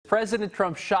President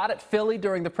Trump shot at Philly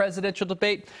during the presidential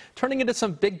debate, turning into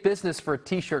some big business for a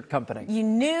T-shirt company. You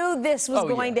knew this was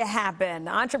going to happen.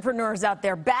 Entrepreneurs out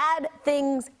there, bad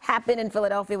things happen in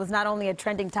Philadelphia. It was not only a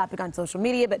trending topic on social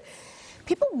media, but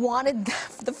people wanted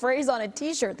the phrase on a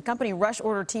T-shirt. The company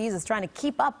RushOrderTees is trying to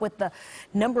keep up with the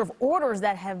number of orders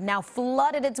that have now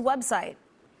flooded its website.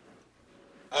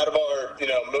 Out of our,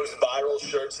 most viral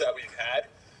shirts that we've had,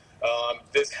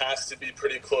 this has to be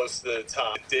pretty close to the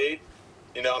top. Date,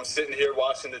 I'm sitting here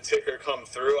watching the ticker come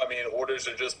through. I mean, orders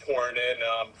are just pouring in.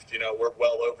 We're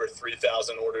well over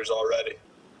 3,000 orders already.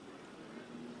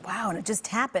 Wow, and it just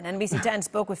happened. NBC10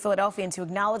 spoke with Philadelphians who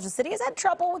acknowledge the city has had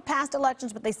trouble with past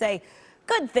elections, but they say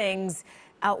good things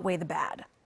outweigh the bad.